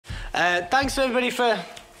Thanks everybody for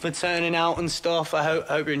turning out and stuff. I hope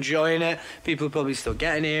you're enjoying it. People are probably still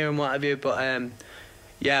getting here and what have you, but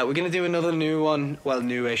yeah, we're gonna do another new one. Well,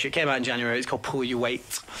 newish. It came out in January. It's called Pull Your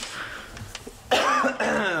Weight.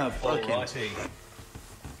 Alrighty.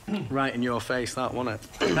 Right in your face, that, wasn't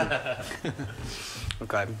it?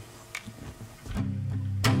 Okay.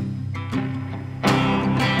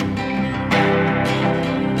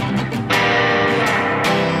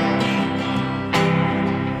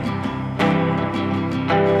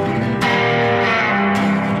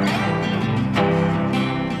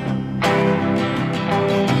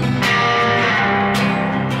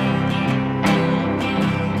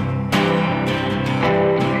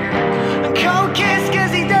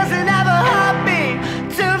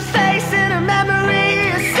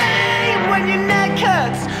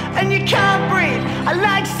 And you can't breathe. I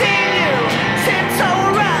like seeing you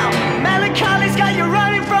tiptoe around. Melancholy's got you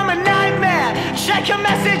running from a nightmare. Check your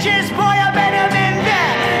messages, boy, I bet I'm in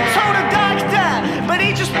there. Told a doctor, but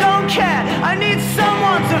he just don't care. I need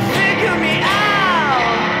someone to figure me out.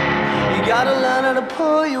 You gotta learn how to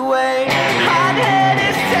pull your weight. Hot head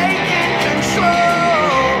is taking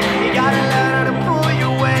control. You gotta learn how to pull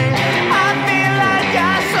your weight. I feel like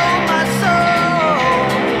I sold my soul.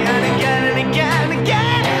 And again and again and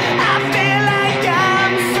again.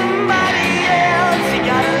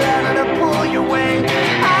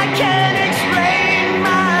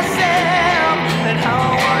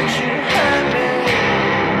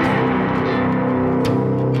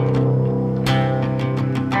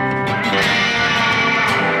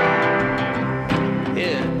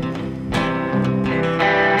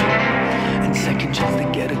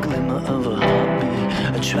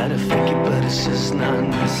 Try to fake it, but it's just not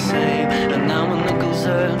the same. And now when the knuckles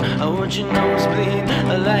hurt, I want your nose bleed.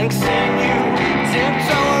 I like seeing you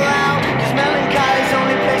tiptoe around, cause melancholy's the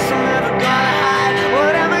only place I'm ever gonna hide.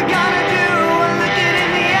 What am I gonna do? I look it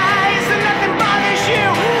in the eyes and nothing bothers you.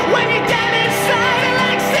 When you're dead inside, I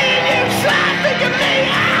like seeing you try to figure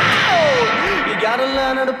me out. You gotta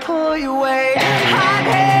learn how to pull your weight. Hot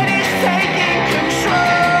head is taking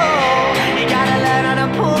control. You gotta learn how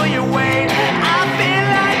to pull your weight.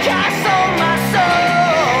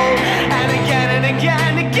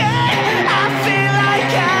 Again, I feel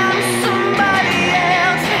like I'm somebody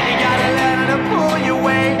else. You gotta learn how to pull your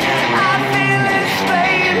weight. I feel it's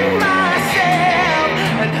fading myself,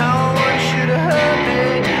 and how I want you to hurt me.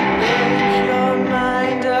 Make your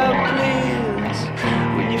mind up, please.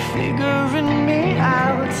 When you're figuring me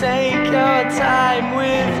out, take your time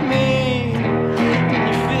with me. When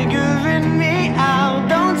you're figuring me out,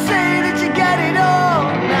 don't say that you get it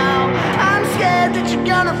all now. I'm scared that you're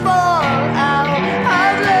gonna fall out.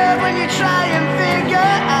 Try and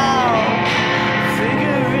figure out,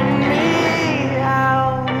 figuring me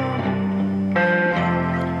out.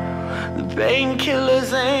 The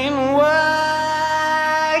painkillers ain't working.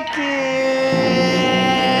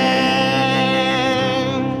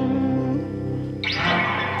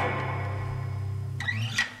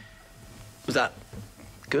 Was that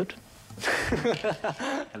good?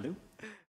 Hello?